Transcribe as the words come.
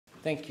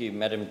Thank you,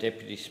 Madam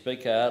Deputy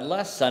Speaker.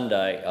 Last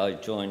Sunday, I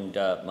joined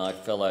my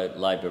fellow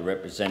Labor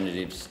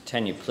representatives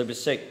Tanya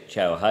Plibersek,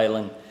 Chow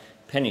Halen,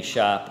 Penny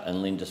Sharp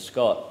and Linda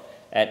Scott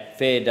at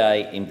Fair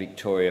Day in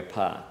Victoria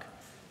Park.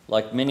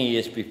 Like many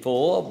years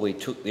before, we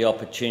took the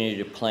opportunity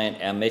to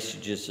plant our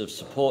messages of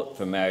support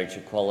for marriage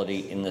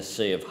equality in the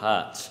Sea of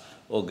Hearts,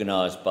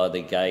 organised by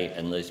the Gay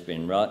and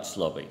Lesbian Rights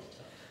Lobby.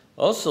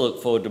 I also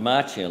look forward to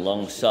marching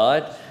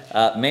alongside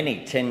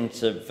many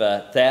tens of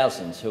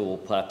thousands who will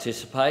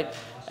participate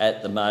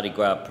at the Mardi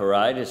Gras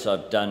parade, as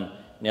I've done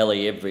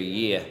nearly every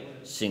year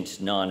since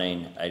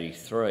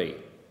 1983.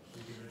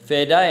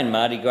 Fair Day and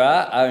Mardi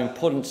Gras are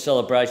important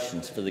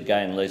celebrations for the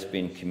gay and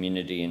lesbian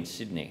community in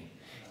Sydney.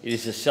 It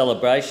is a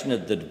celebration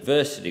of the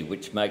diversity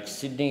which makes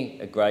Sydney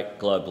a great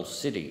global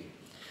city.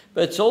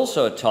 But it's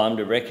also a time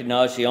to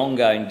recognise the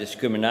ongoing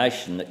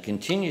discrimination that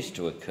continues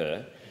to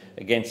occur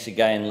against the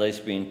gay and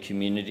lesbian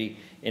community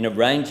in a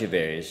range of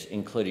areas,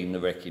 including the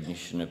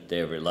recognition of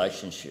their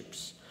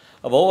relationships.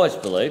 I've always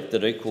believed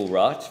that equal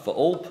rights for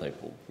all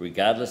people,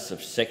 regardless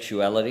of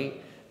sexuality,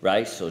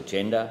 race or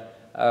gender,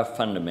 are a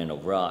fundamental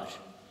right.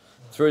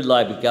 Through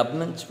Labor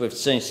governments, we've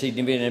seen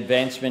significant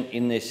advancement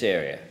in this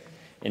area.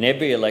 In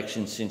every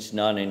election since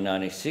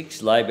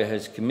 1996, Labor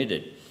has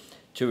committed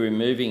to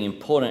removing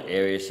important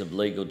areas of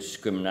legal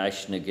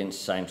discrimination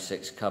against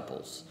same-sex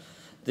couples.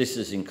 This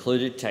has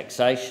included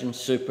taxation,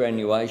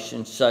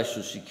 superannuation,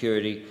 social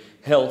security,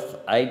 health,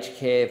 aged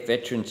care,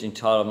 veterans'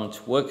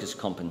 entitlements, workers'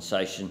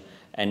 compensation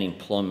and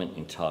employment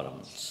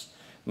entitlements.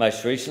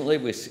 Most recently,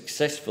 we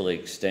successfully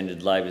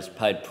extended Labor's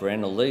paid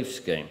parental leave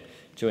scheme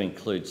to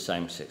include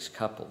same-sex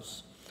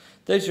couples.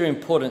 These are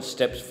important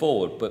steps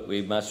forward, but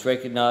we must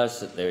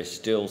recognise that there is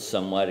still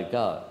some way to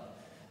go.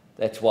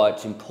 That's why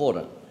it's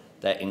important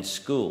that in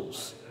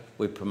schools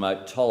we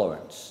promote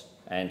tolerance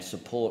and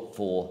support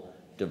for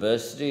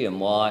diversity, and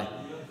why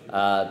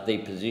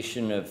the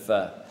position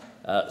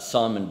of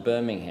Simon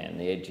Birmingham,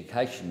 the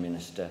Education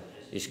Minister,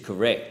 is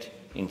correct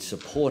in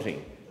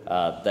supporting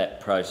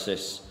that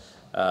process,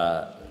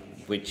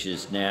 which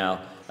is now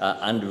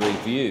under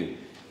review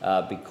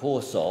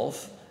because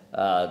of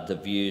the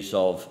views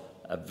of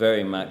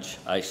very much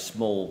a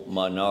small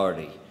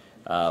minority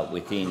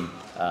within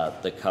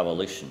the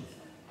coalition.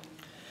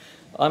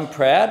 I'm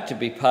proud to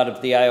be part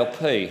of the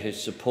ALP,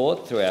 whose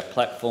support through our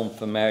platform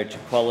for marriage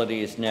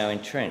equality is now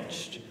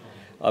entrenched.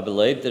 I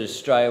believe that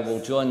Australia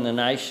will join the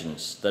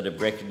nations that have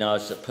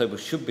recognised that people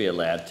should be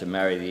allowed to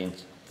marry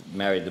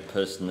the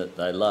person that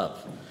they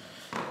love.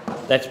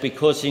 That's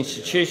because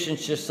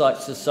institutions, just like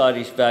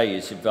society's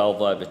values,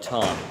 evolve over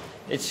time.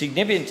 It's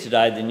significant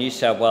today the New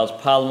South Wales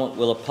Parliament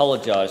will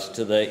apologise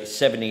to the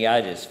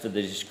 78ers for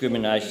the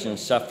discrimination and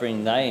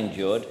suffering they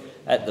endured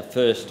at the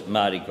first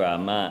Mardi Gras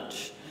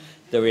march.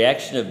 The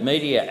reaction of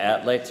media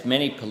outlets,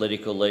 many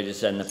political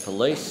leaders and the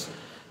police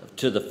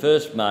to the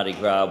first Mardi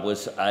Gras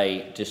was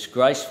a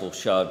disgraceful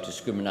show of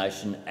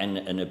discrimination and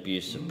an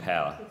abuse of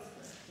power.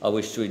 I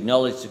wish to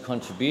acknowledge the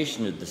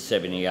contribution of the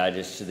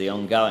 78ers to the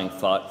ongoing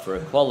fight for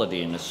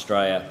equality in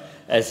Australia,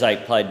 as they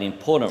played an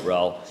important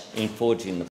role in forging the